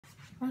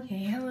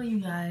Okay, hello you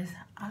guys.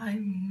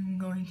 I'm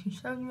going to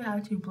show you how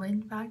to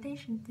blend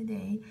foundation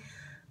today.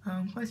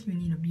 First you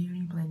need a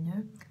beauty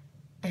blender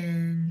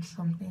and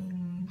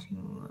something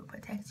to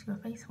protect your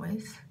face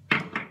with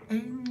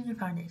and your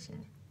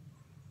foundation.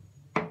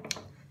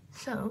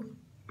 So,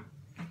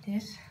 with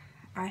this,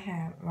 I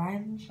have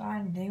Rise and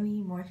Shine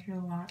Daily Moisture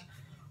Lock,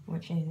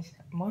 which is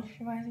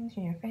moisturizing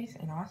to your face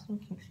and also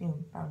keeps your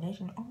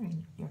foundation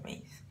on your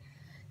face.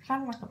 It's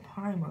kind of like a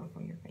primer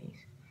for your face.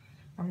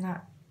 I'm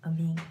not a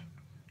big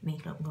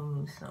makeup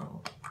guru,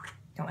 so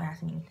don't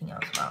ask me anything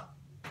else about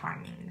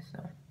priming and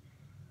stuff.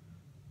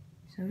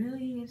 So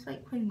really, it's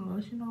like putting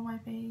lotion on my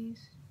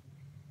face.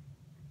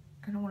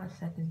 I don't want to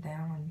set this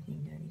down or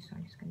anything dirty, so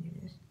I'm just gonna do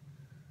this.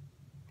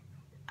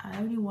 I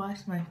already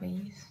washed my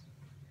face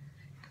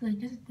because I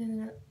just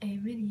did a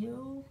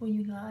video for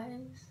you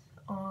guys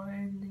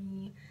on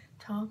the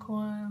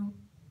charcoal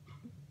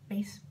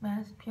face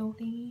mask peel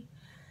thingy.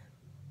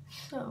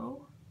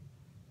 So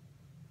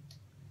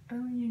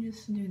you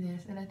just do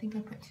this, and I think I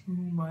put too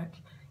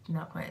much. Do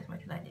not put as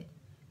much as I did.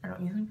 I don't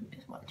usually put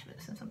this much,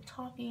 but since I'm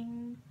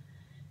talking,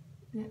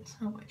 that's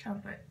how much I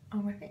put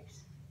on my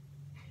face.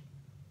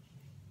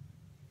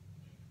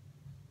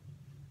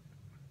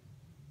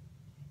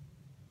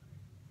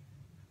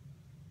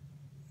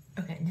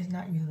 Okay, it does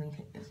not usually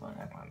take this long,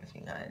 I promise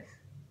you guys.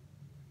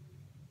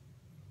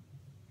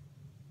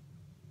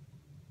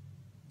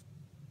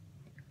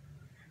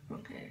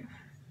 Okay.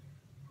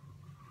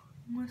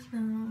 Almost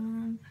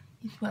done.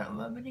 You just want to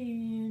rub it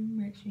in,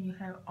 make sure you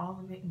have all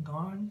of it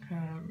gone,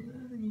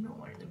 because you don't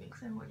want it to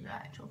mix in with your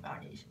actual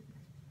foundation.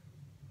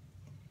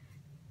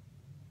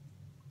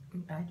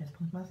 I just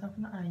put myself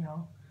in the eye,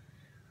 y'all.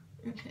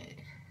 Okay.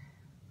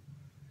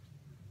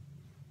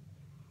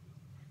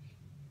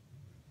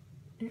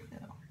 There you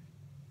go.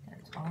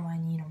 That's all I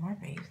need on my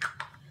face.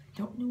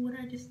 Don't do what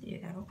I just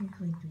did. I don't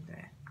usually do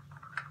that.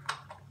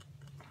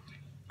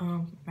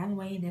 By the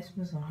way, this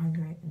was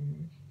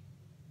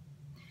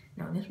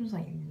this was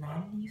like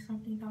 90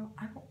 something dollars.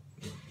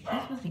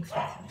 This was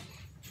expensive.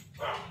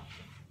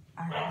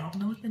 I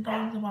don't know what the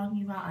dogs are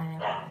talking about. I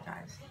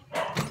apologize.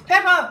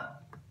 Pepper!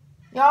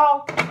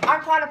 Yo,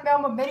 I'm trying to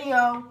film a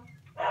video.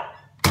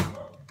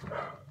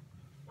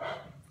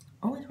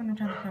 Always when I'm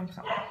trying to film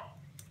something.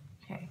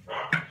 Okay.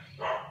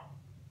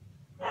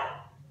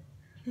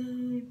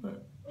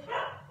 But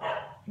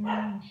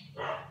I'm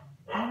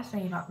gonna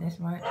say about this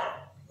much.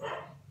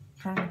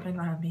 Trying to figure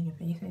out how big your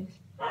face is.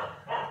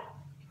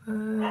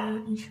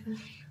 You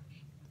just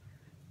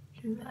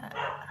do that.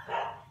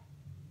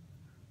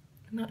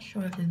 I'm not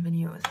sure if this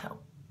video is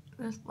helpful.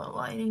 The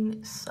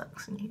lighting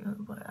sucks in here,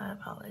 but I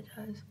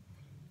apologize.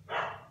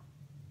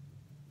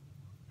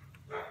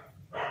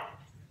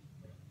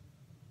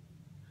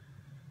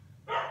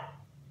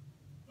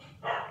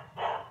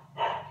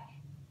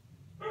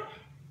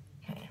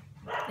 Okay,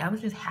 that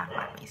was just half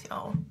my face,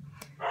 y'all.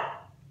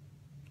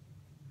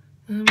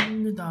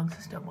 The dogs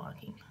are still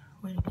walking.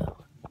 Where'd it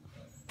go?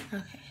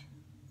 Okay,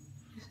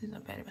 this is a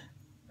better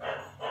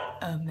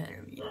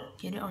view.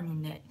 Get it on your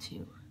neck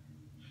too.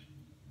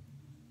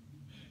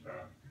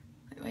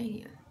 Like right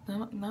here.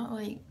 Not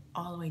like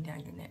all the way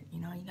down your neck. You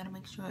know, you gotta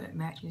make sure it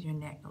matches your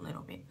neck a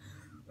little bit.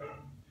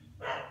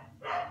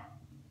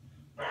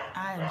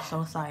 I am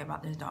so sorry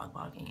about this dog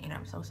barking, and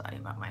I'm so sorry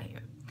about my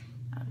hair.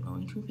 I'm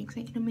going to fix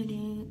it in a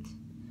minute.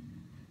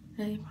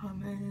 I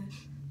promise.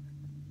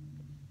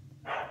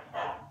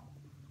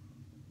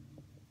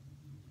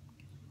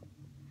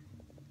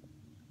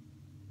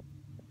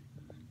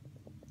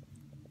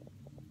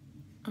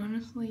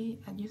 Honestly,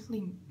 I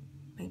usually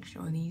make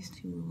sure these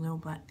two little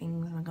black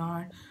things are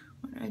gone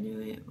when I do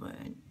it, but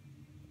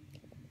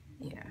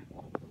yeah.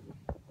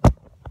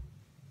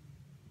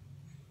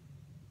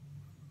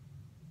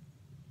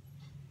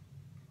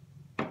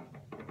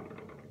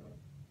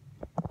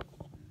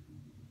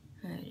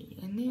 Alright,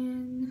 and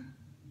then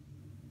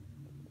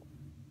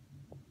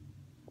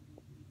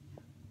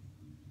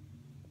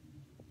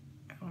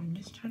I'm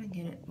just trying to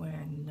get it where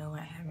I know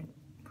I haven't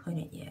put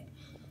it yet.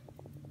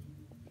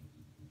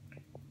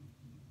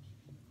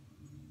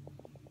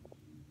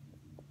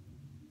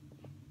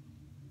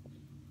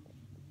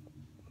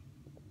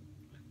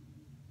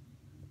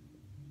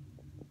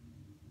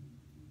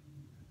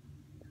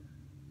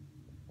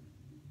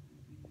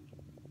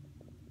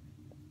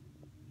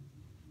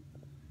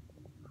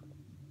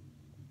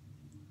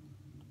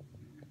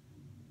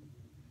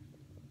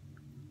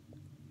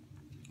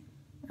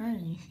 Alright,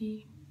 you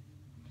see?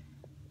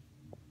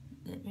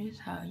 That is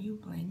how you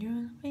blend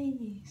your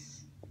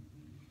face.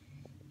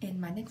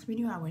 In my next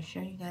video, I will show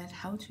you guys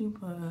how to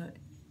put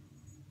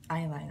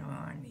eyeliner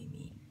on,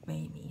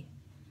 maybe.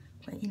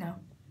 But you know,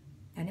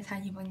 that is how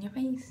you blend your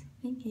face.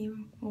 Thank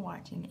you for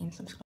watching and subscribe.